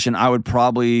situation, I would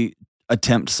probably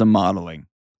attempt some modeling.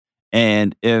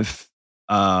 And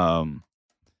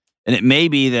and it may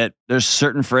be that there's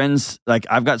certain friends, like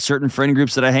I've got certain friend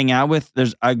groups that I hang out with.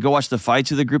 I go watch the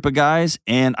fights with a group of guys,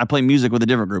 and I play music with a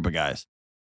different group of guys.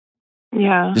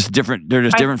 Yeah. Just different. They're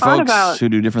just different folks who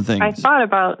do different things. I thought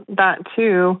about that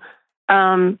too.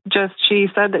 She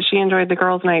said that she enjoyed the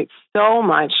girls' night so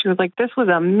much. She was like, this was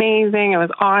amazing. It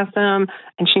was awesome.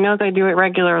 And she knows I do it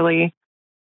regularly.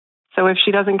 So if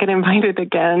she doesn't get invited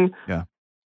again. Yeah.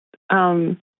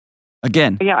 I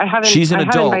haven't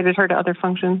invited her to other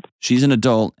functions. She's an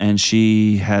adult, and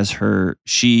she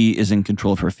is in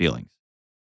control of her feelings.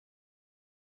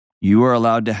 You are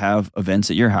allowed to have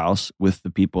events at your house with the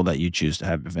people that you choose to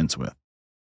have events with.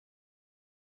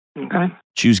 Okay.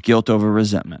 Choose guilt over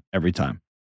resentment every time.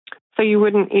 So you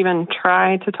wouldn't even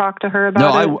try to talk to her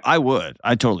about it? No, I would.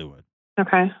 I totally would.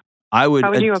 Okay. I would. How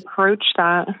would you approach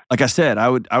that? Like I said, I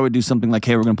would do something like,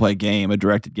 hey, we're going to play a game, a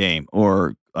directed game,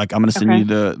 or like I'm going to send you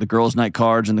the girls' night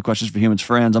cards and the questions for humans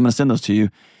friends. I'm going to send those to you,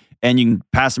 and you can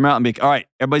pass them out and be like, all right,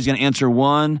 everybody's going to answer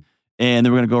one, and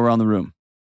then we're going to go around the room,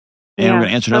 and we're going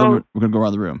to answer another. We're going to go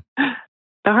around the room.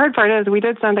 The hard part is we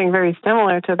did something very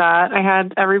similar to that. I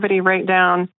had everybody write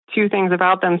down 2 things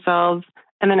about themselves,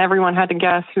 and then everyone had to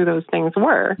guess who those things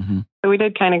were. Mm-hmm. So we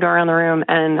did kind of go around the room,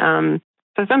 and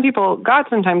so some people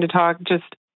got some time to talk. Just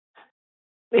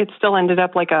it still ended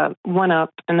up like a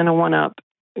 1-up and then a 1-up.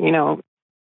 You know.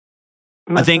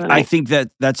 I think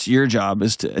that's your job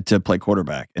is to play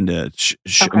quarterback and to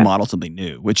model something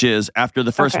new, which is after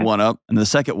the first 1-up and the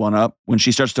second 1-up, when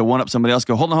she starts to 1-up somebody else,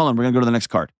 go, hold on, we're gonna go to the next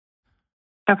card.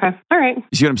 Okay, all right.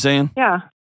 You see what I'm saying? Yeah.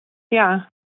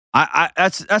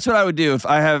 That's what I would do if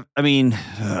I have. I mean,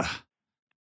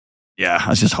 yeah,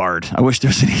 it's just hard. I wish there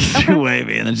was an easy way,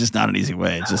 man. It's just not an easy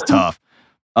way. It's just tough.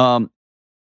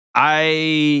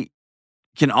 I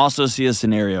can also see a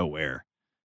scenario where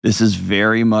this is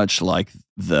very much like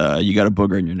the you got a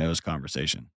booger in your nose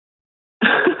conversation.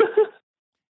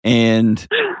 And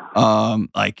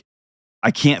like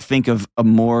I can't think of a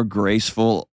more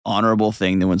graceful, honorable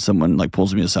thing than when someone like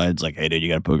pulls me aside, it's like, hey dude, you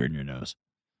got a booger in your nose.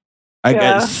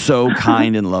 It's so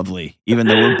kind and lovely, even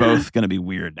though we're both gonna be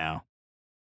weird now.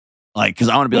 Like, because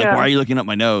I want to be like, why are you looking up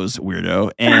my nose,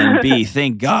 weirdo? And B,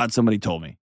 thank God somebody told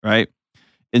me, right?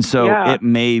 And so it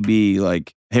may be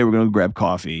like, hey, we're gonna go grab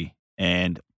coffee,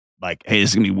 and like, hey, this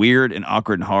is gonna be weird and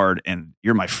awkward and hard, and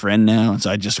you're my friend now, and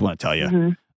so I just want to tell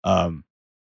you,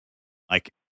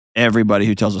 like everybody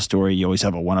who tells a story, you always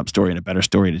have a 1-up story and a better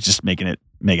story, and it's just making it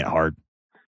hard.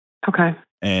 Okay.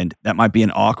 And that might be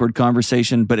an awkward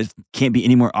conversation, but it can't be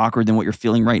any more awkward than what you're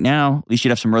feeling right now. At least you'd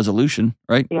have some resolution,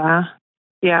 right?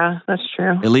 Yeah, that's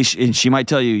true. At least, and she might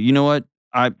tell you, you know what?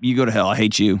 You go to hell. I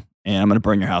hate you, and I'm going to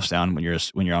burn your house down when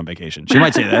you're on vacation. She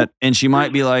might say that, and she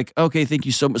might be like, okay, thank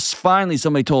you so much. Finally,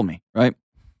 somebody told me, right?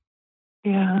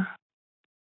 Yeah.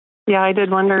 Yeah, I did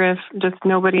wonder if just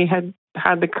nobody had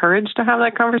the courage to have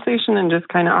that conversation and just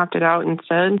kind of opted out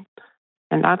instead.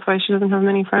 And that's why she doesn't have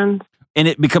many friends. And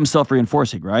it becomes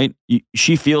self-reinforcing, right?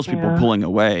 She feels people pulling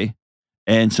away.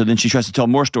 And so then she tries to tell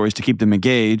more stories to keep them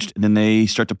engaged. And then they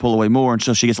start to pull away more. And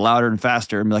so she gets louder and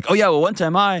faster and be like, oh yeah, well one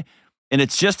time and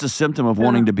it's just a symptom of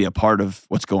wanting to be a part of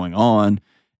what's going on.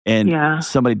 And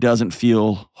somebody doesn't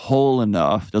feel whole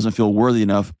enough, doesn't feel worthy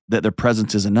enough that their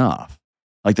presence is enough.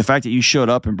 Like the fact that you showed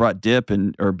up and brought dip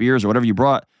or beers or whatever you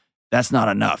brought, that's not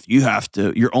enough.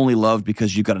 You're only loved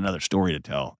because you've got another story to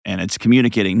tell. And it's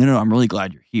communicating, no, I'm really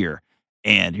glad you're here.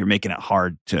 And you're making it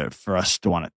hard for us to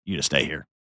want you to stay here.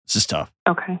 This is tough.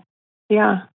 Okay.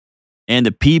 Yeah. And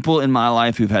the people in my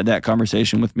life who've had that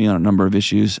conversation with me on a number of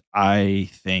issues, I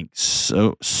think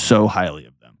so highly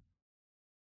of them.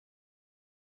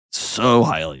 So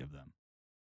highly of them.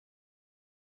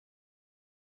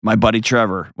 My buddy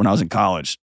Trevor, when I was in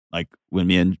college, like when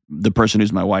me and the person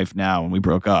who's my wife now, when we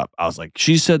broke up, I was like,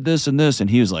 she said this and this.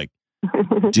 And he was like,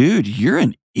 dude, you're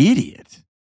an idiot.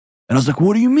 And I was like,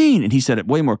 what do you mean? And he said it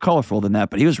way more colorful than that,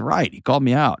 but he was right. He called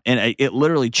me out. And it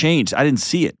literally changed. I didn't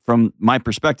see it from my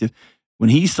perspective. When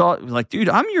he saw it, like, dude,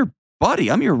 I'm your buddy.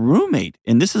 I'm your roommate.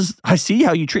 And I see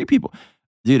how you treat people.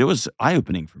 Dude, it was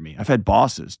eye-opening for me. I've had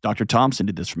bosses. Dr. Thompson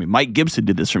did this for me. Mike Gibson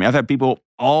did this for me. I've had people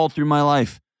all through my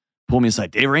life pull me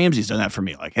aside. Dave Ramsey's done that for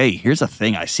me. Like, hey, here's a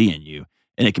thing I see in you.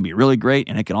 And it can be really great,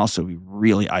 and it can also be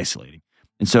really isolating.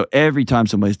 And so every time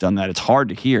somebody's done that, it's hard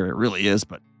to hear. It really is,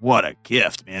 but what a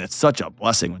gift, man. It's such a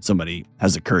blessing when somebody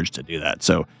has the courage to do that.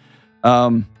 So,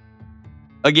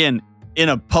 again, in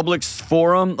a public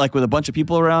forum, like with a bunch of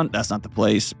people around, that's not the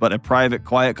place, but a private,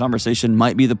 quiet conversation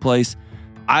might be the place.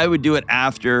 I would do it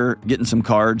after getting some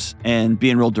cards and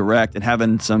being real direct and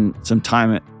having some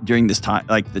time during this time,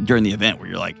 like during the event where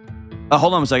you're like, oh,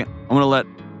 hold on a second. I'm going to let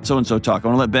so-and-so talk. I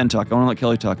want to let Ben talk. I want to let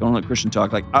Kelly talk. I want to let Christian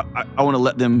talk. Like, I want to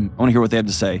let them, I want to hear what they have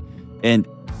to say and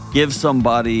give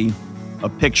somebody a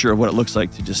picture of what it looks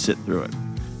like to just sit through it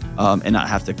and not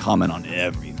have to comment on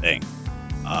everything.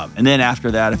 And then after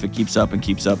that, if it keeps up and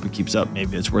keeps up and keeps up,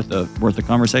 maybe it's worth a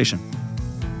conversation.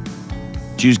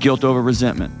 Choose guilt over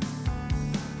resentment.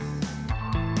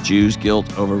 Choose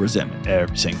guilt over resentment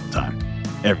every single time.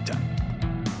 Every time.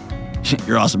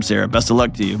 You're awesome, Sarah. Best of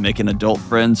luck to you. Making adult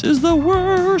friends is the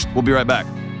worst. We'll be right back.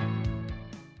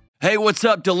 Hey, what's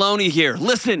up? Deloney here.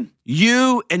 Listen,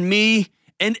 you and me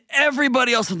and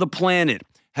everybody else on the planet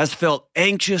has felt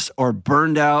anxious or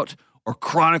burned out or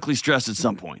chronically stressed at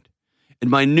some point. In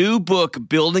my new book,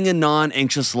 Building a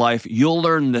Non-Anxious Life, you'll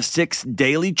learn the 6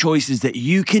 daily choices that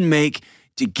you can make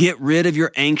to get rid of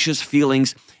your anxious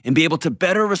feelings and be able to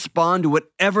better respond to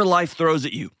whatever life throws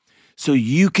at you so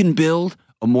you can build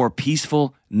a more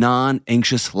peaceful,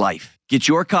 non-anxious life. Get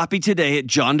your copy today at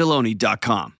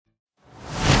johndeloney.com.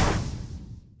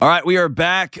 All right, we are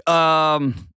back.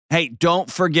 Hey,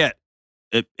 don't forget,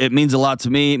 it means a lot to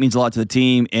me. It means a lot to the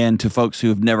team and to folks who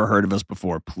have never heard of us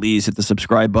before. Please hit the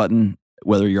subscribe button.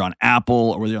 Whether you're on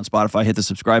Apple or whether you're on Spotify, hit the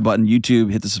subscribe button.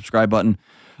 YouTube, hit the subscribe button.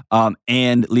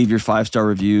 And leave your 5-star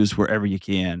reviews wherever you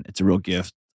can. It's a real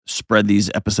gift. Spread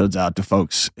these episodes out to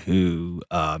folks who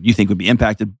you think would be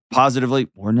impacted positively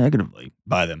or negatively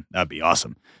by them. That'd be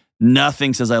awesome.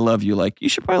 Nothing says I love you like, you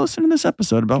should probably listen to this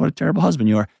episode about what a terrible husband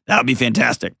you are. That would be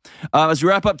fantastic. As we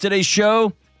wrap up today's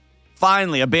show,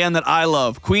 finally, a band that I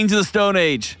love, Queens of the Stone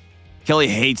Age. Kelly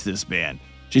hates this band.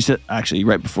 She said, actually,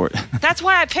 right before. That's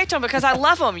why I picked them, because I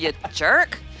love them, you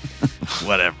jerk.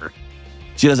 Whatever.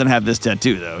 She doesn't have this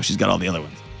tattoo, though. She's got all the other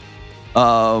ones.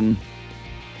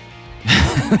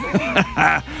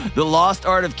 The Lost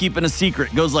Art of Keeping a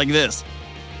Secret goes like this.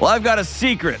 Well, I've got a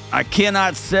secret. I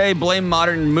cannot say. Blame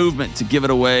modern movement to give it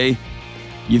away.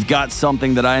 You've got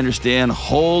something that I understand.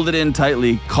 Hold it in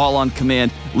tightly. Call on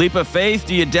command. Leap of faith.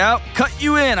 Do you doubt? Cut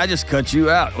you in. I just cut you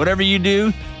out. Whatever you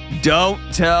do, don't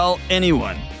tell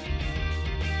anyone.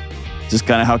 Just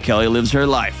kind of how Kelly lives her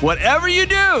life. Whatever you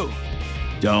do,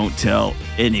 don't tell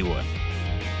anyone.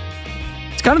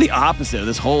 It's kind of the opposite of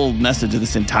this whole message of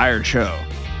this entire show.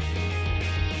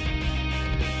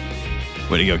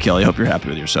 Way to go, Kelly. Hope you're happy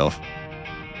with yourself.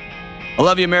 I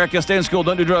love you, America. Stay in school.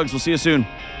 Don't do drugs. We'll see you soon.